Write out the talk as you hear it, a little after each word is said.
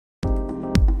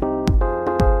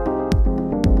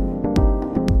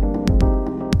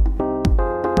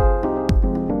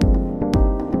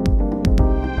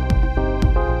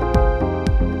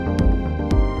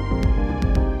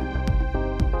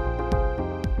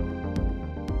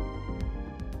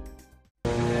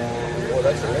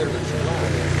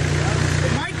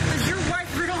Mike, does your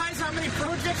wife realize how many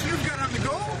projects you've got on the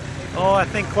go? Oh, I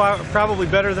think probably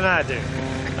better than I do.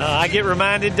 I get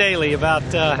reminded daily about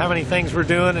how many things we're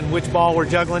doing and which ball we're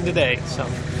juggling today. So.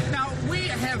 Now, we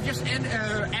have just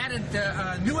added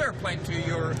a new airplane to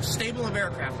your stable of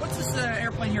aircraft. What's this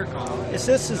airplane here called? Yes,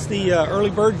 this is the Early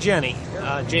Bird Jenny,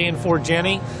 JN4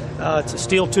 Jenny. It's a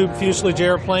steel tube fuselage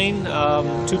airplane,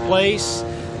 two-place.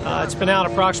 It's been out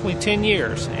approximately 10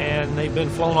 years, and they've been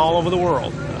flown all over the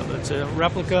world. It's a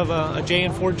replica of a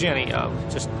JN4 Jenny,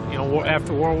 just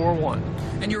after World War I.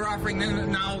 And you're offering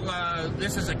them now,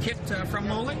 this is a kit from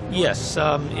Loehle? Yes,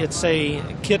 it's a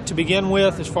kit to begin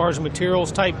with as far as a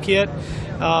materials type kit.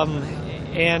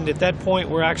 And at that point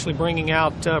we're actually bringing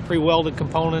out pre-welded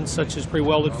components such as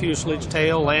pre-welded fuselage,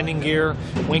 tail, landing gear,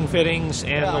 wing fittings,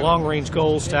 and the long-range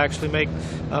goals to actually make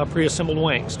pre-assembled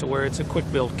wings to where it's a quick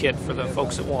build kit for the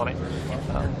folks that want it.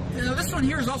 Now this one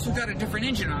here has also got a different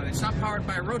engine on it. It's not powered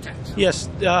by a Rotax. Yes,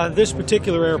 this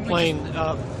particular airplane...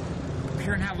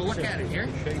 here and have a look at it here.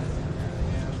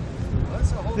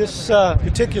 This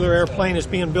particular airplane is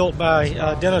being built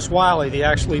by Dennis Wiley, the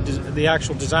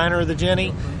actual designer of the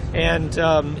Jenny,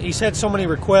 and he's had so many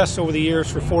requests over the years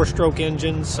for four-stroke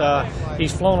engines.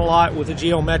 He's flown a lot with the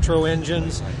Geo Metro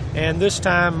engines, and this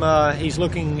time he's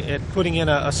looking at putting in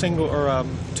a single or a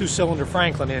two-cylinder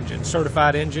Franklin engine,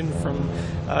 certified engine from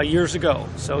years ago.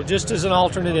 So just as an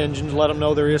alternate engine to let them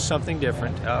know there is something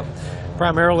different.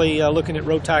 Primarily looking at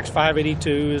Rotax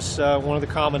 582 is one of the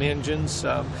common engines.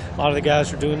 A lot of the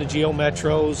guys are doing the Geo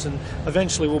Metros, and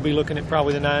eventually we'll be looking at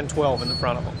probably the 912 in the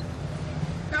front of them.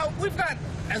 Now we've got,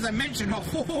 as I mentioned, a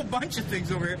whole bunch of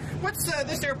things over here. What's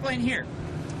this airplane here?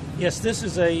 Yes, this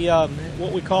is a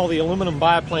what we call the aluminum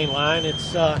biplane line.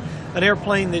 It's an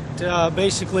airplane that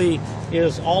basically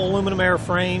is all aluminum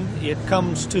airframe. It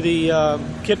comes to the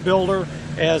kit builder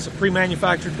as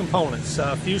pre-manufactured components.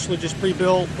 Fuselage is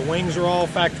pre-built, the wings are all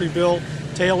factory built,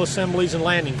 tail assemblies and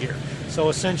landing gear. So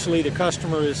essentially the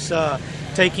customer is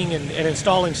taking and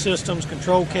installing systems,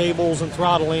 control cables and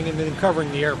throttling, and then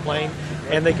covering the airplane.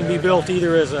 And they can be built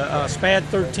either as a SPAD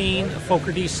 13, a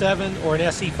Fokker D7, or an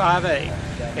SE5A.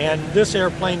 And this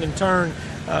airplane in turn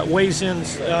weighs in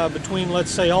between,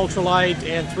 let's say, ultralight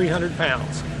and 300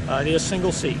 pounds. It is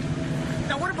single seat.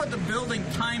 Now what about the building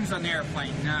times on the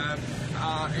airplane?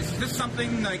 Is this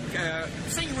something like,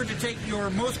 say you were to take your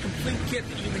most complete kit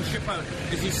that you can ship out,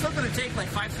 is he still going to take like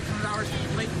 500-600 hours to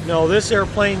complete? No, this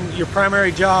airplane, your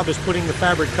primary job is putting the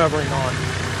fabric covering on.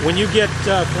 When you get,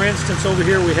 for instance, over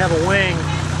here we have a wing,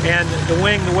 and the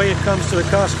wing, the way it comes to the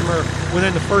customer,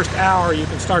 within the first hour you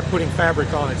can start putting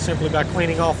fabric on it simply by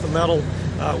cleaning off the metal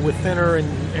with thinner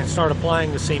and start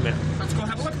applying the cement. Let's go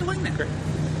have a look at the wing then. Great.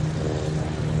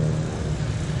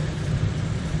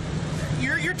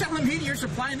 You're telling me you're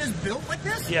supplying this built like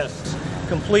this? Yes,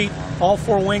 complete. All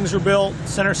four wings are built,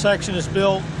 center section is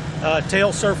built,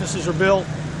 tail surfaces are built.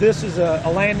 This is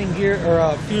a landing gear, or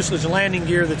a fuselage landing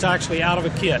gear that's actually out of a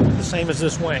kit, the same as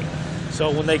this wing. So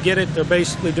when they get it, they're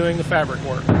basically doing the fabric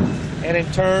work. And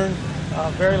in turn,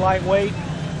 very lightweight,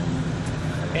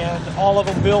 and all of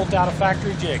them built out of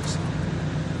factory jigs.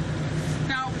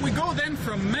 Now, we go then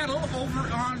from metal over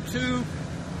onto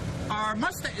our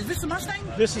Mustang. Is this a Mustang?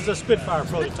 This is a Spitfire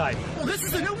prototype. Well, this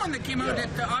is the new one that came out at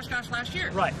Oshkosh last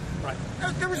year. Right, right.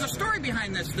 Now, there was a story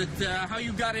behind this, that how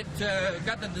you got it,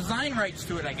 got the design rights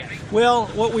to it, I guess. Well,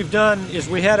 what we've done is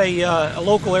we had a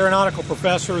local aeronautical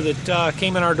professor that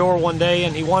came in our door one day,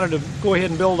 and he wanted to go ahead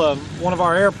and build one of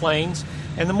our airplanes.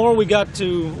 And the more we got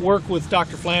to work with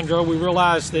Dr. Flandreau, we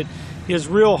realized that his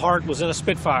real heart was in a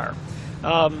Spitfire.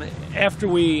 After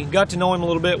we got to know him a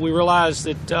little bit, we realized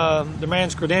that the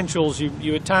man's credentials,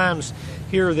 you at times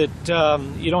hear that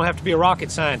you don't have to be a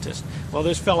rocket scientist. Well,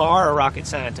 this fellow are a rocket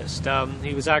scientist.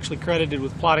 He was actually credited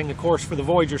with plotting the course for the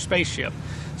Voyager spaceship.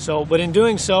 So, but in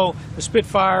doing so, the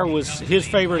Spitfire was his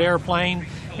favorite airplane,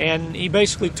 and he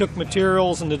basically took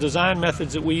materials and the design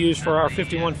methods that we use for our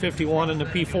 5151 and the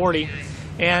P40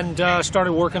 and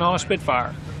started working on a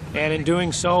Spitfire. And in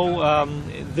doing so,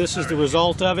 this is the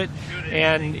result of it,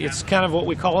 and it's kind of what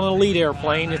we call an elite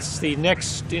airplane. It's the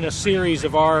next in a series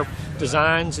of our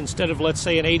designs. Instead of, let's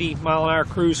say, an 80-mile-an-hour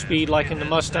cruise speed like in the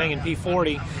Mustang and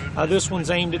P40, this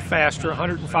one's aimed at faster,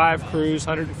 105 cruise,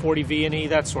 140 V&E,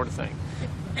 that sort of thing.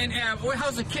 And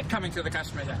how's the kit coming to the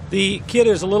customer then? The kit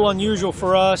is a little unusual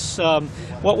for us.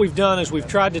 What we've done is we've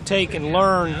tried to take and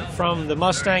learn from the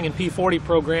Mustang and P40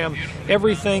 program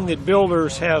everything that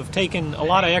builders have taken a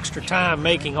lot of extra time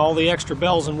making, all the extra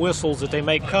bells and whistles that they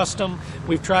make custom.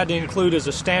 We've tried to include as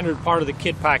a standard part of the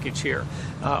kit package here.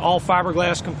 all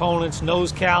fiberglass components,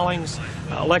 nose cowlings,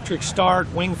 electric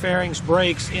start, wing fairings,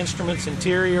 brakes, instruments,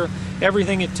 interior.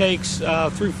 Everything it takes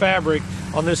through fabric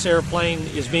on this airplane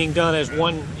is being done as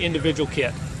one individual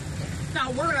kit. Now,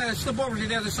 we're going to slip over to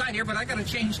the other side here, but I got to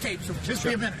change tapes, so just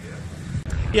be a minute.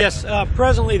 Yes,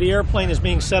 presently the airplane is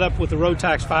being set up with the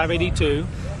Rotax 582.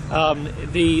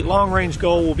 The long-range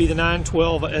goal will be the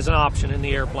 912 as an option in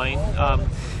the airplane.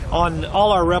 On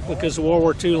all our replicas of World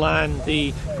War II line,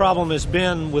 the problem has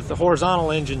been with the horizontal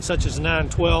engine, such as the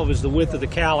 912, is the width of the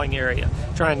cowling area,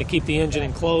 trying to keep the engine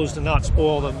enclosed and not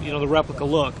spoil the replica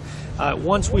look.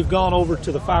 Once we've gone over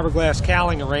to the fiberglass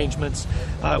cowling arrangements,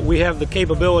 we have the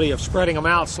capability of spreading them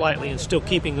out slightly and still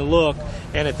keeping the look,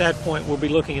 and at that point we'll be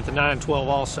looking at the 912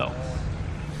 also.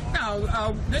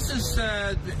 Now, this is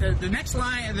the next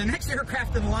line. The next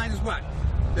aircraft in the line is what?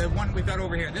 The one we've got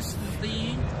over here. This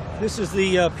is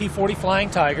the P40 Flying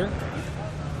Tiger,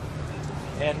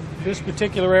 and this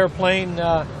particular airplane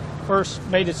first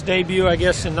made its debut, I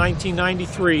guess, in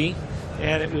 1993,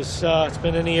 and it's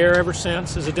been in the air ever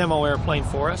since as a demo airplane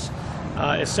for us.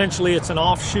 Essentially, it's an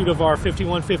offshoot of our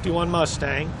P51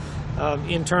 Mustang.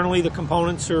 Internally, the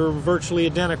components are virtually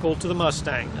identical to the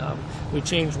Mustang. We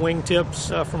changed wing tips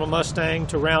from a Mustang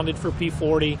to rounded for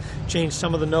P40, changed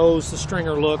some of the nose, the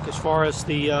stringer look as far as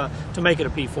to make it a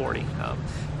P40.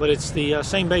 But it's the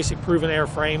same basic proven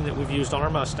airframe that we've used on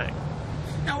our Mustang.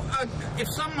 Now, if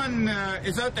someone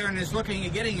is out there and is looking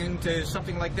at getting into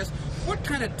something like this, what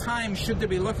kind of time should they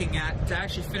be looking at to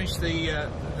actually finish the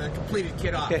completed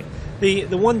kit off? Okay.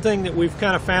 The one thing that we've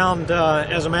kind of found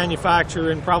as a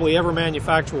manufacturer, and probably every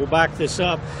manufacturer will back this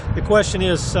up, the question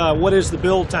is, what is the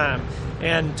build time?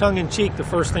 And tongue-in-cheek, the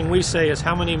first thing we say is,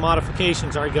 how many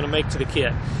modifications are you going to make to the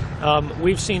kit?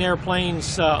 We've seen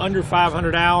airplanes under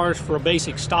 500 hours for a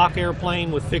basic stock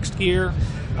airplane with fixed gear.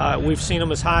 We've seen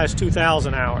them as high as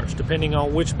 2,000 hours, depending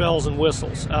on which bells and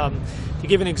whistles. To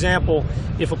give an example,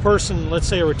 if a person, let's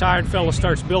say a retired fellow,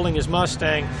 starts building his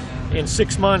Mustang, in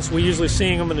 6 months we usually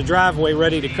seeing them in the driveway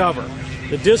ready to cover.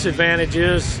 The disadvantage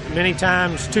is many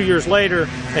times 2 years later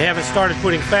they haven't started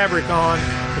putting fabric on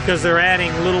because they're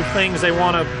adding little things they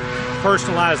want to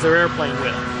personalize their airplane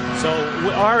with. So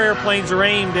our airplanes are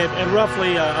aimed at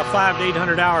roughly a 500 to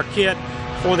 800 hour kit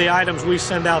for the items we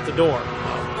send out the door.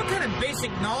 What kind of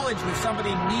basic knowledge would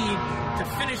somebody need to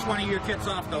finish one of your kits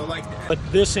off, though? But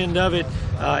this end of it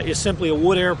is simply a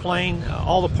wood airplane.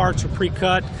 All the parts are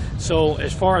pre-cut, so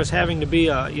as far as having to be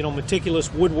a meticulous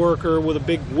woodworker with a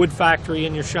big wood factory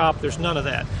in your shop, there's none of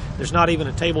that. There's not even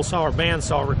a table saw or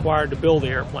bandsaw required to build the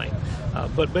airplane.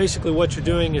 But basically what you're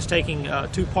doing is taking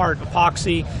two-part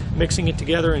epoxy, mixing it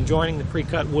together, and joining the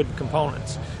pre-cut wood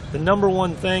components. The number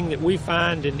one thing that we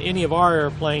find in any of our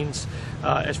airplanes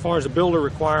as far as a builder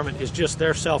requirement is just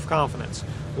their self-confidence.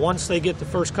 Once they get the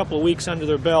first couple of weeks under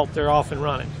their belt, they're off and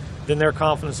running. Then their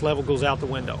confidence level goes out the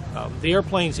window. The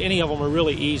airplanes, any of them, are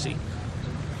really easy.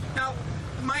 Now,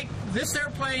 Mike, this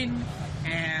airplane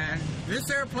and this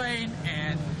airplane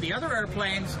and the other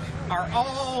airplanes are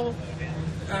all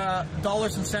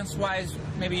dollars and cents wise,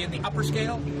 maybe in the upper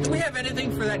scale. Do we have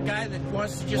anything for that guy that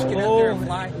wants to just get out there and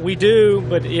fly? We do,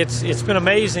 but it's been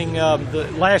amazing.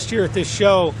 Last year at this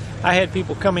show, I had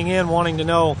people coming in wanting to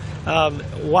know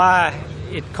why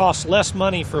it costs less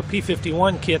money for a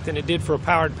P51 kit than it did for a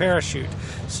powered parachute.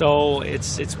 So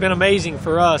it's been amazing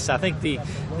for us. I think the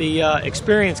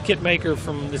experienced kit maker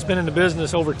that's been in the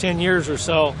business over 10 years or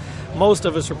so, most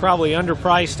of us are probably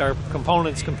underpriced our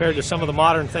components compared to some of the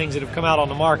modern things that have come out on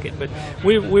the market. But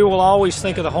we will always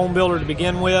think of the home builder to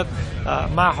begin with.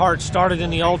 My heart started in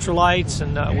the ultralights,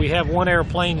 and we have one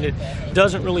airplane that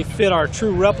doesn't really fit our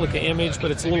true replica image,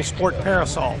 but it's a little Sport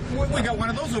Parasol. We got one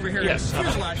of those over here. Yes.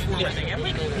 Fuselage for Yes.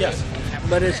 everything. Yes.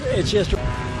 But it's just...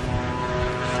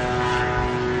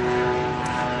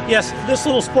 Yes, this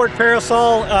little Sport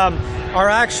Parasol, our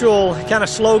actual kind of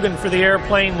slogan for the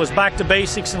airplane was back to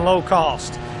basics and low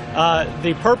cost.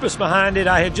 The purpose behind it,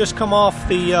 I had just come off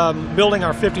the building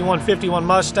our P51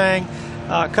 Mustang.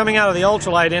 Coming out of the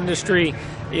ultralight industry,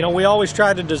 we always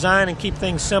tried to design and keep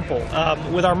things simple.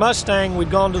 With our Mustang,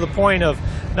 we'd gone to the point of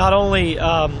not only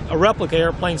a replica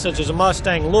airplane such as a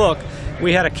Mustang look,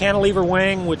 we had a cantilever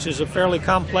wing, which is a fairly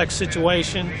complex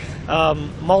situation,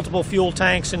 multiple fuel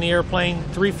tanks in the airplane,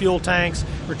 3 fuel tanks,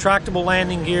 retractable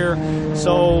landing gear.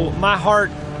 So my heart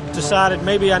decided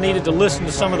maybe I needed to listen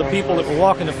to some of the people that were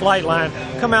walking the flight line,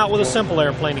 come out with a simple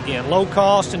airplane again, low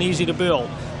cost and easy to build.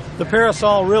 The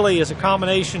Parasol really is a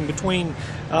combination between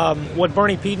what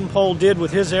Bernie Piedenpol did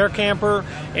with his air camper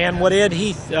and what Ed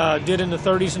Heath did in the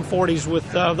 30s and 40s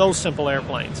with those simple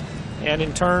airplanes. And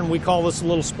in turn, we call this a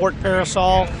little Sport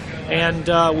Parasol.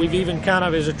 And we've even kind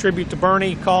of, as a tribute to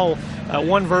Bernie, call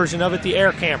one version of it the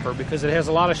Air Camper, because it has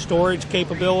a lot of storage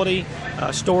capability,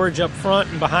 storage up front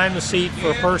and behind the seat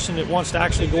for a person that wants to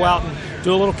actually go out and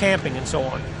do a little camping and so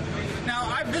on. Now,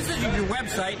 I visited your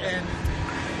website, and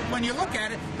when you look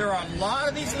at it, there are a lot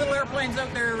of these little airplanes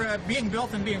out there being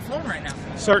built and being flown right now.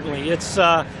 Certainly. It's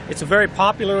a very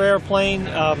popular airplane.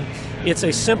 It's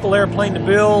a simple airplane to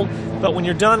build, but when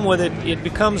you're done with it, it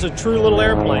becomes a true little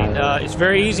airplane. It's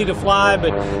very easy to fly,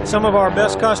 but some of our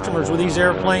best customers with these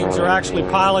airplanes are actually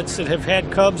pilots that have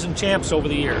had Cubs and Champs over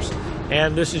the years.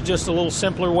 And this is just a little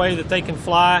simpler way that they can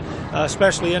fly,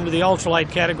 especially into the ultralight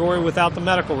category without the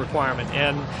medical requirement.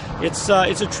 And it's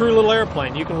a true little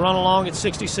airplane. You can run along at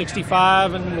 60,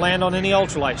 65 and land on any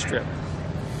ultralight strip.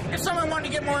 If someone wanted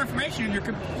to get more information on your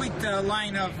complete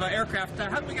line of aircraft,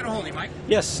 how do we get a hold of you, Mike?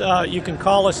 Yes, you can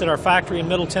call us at our factory in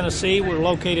Middle Tennessee. We're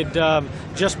located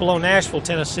just below Nashville,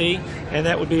 Tennessee, and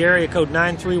that would be area code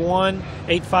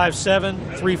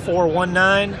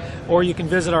 931-857-3419, or you can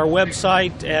visit our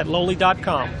website at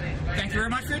Loehle.com. Thank you very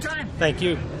much for your time. Thank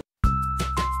you.